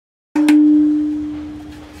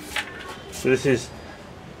So this is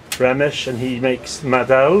Ramesh, and he makes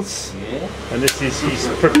Madals. Yeah. And this is, he's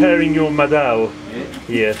preparing your Madal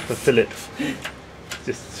here for Philip.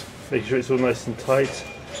 Just make sure it's all nice and tight.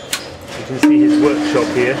 You can see his workshop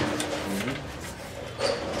here.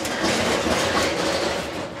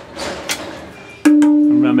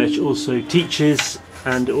 And Ramesh also teaches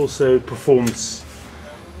and also performs.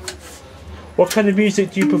 What kind of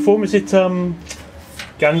music do you perform? Is it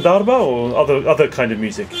Gandharva or other kind of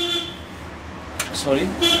music? Sorry?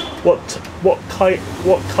 What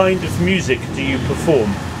kind of music do you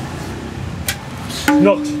perform?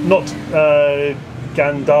 Not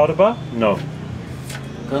Gandharva? No.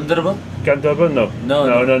 Gandharva? Gandharva? No.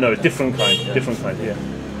 No. Yeah. Different kind. Different kind. Yeah.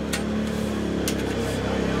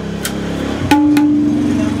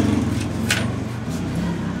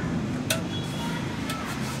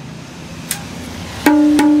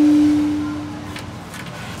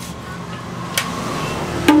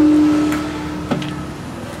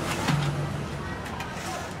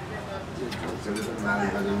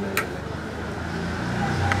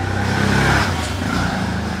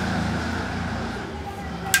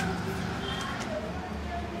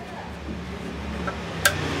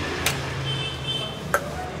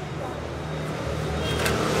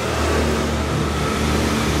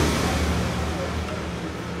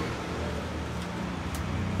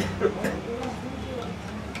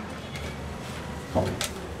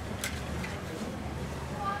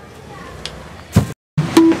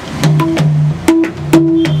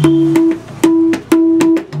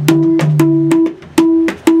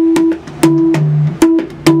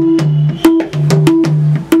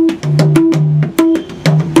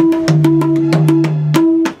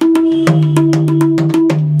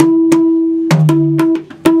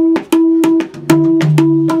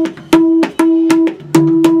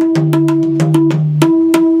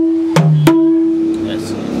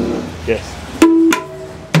 Yes.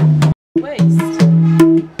 Waste.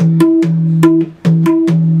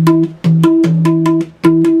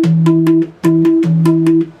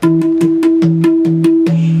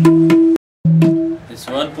 It's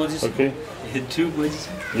one position. Okay. Two positions.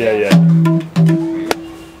 Yeah.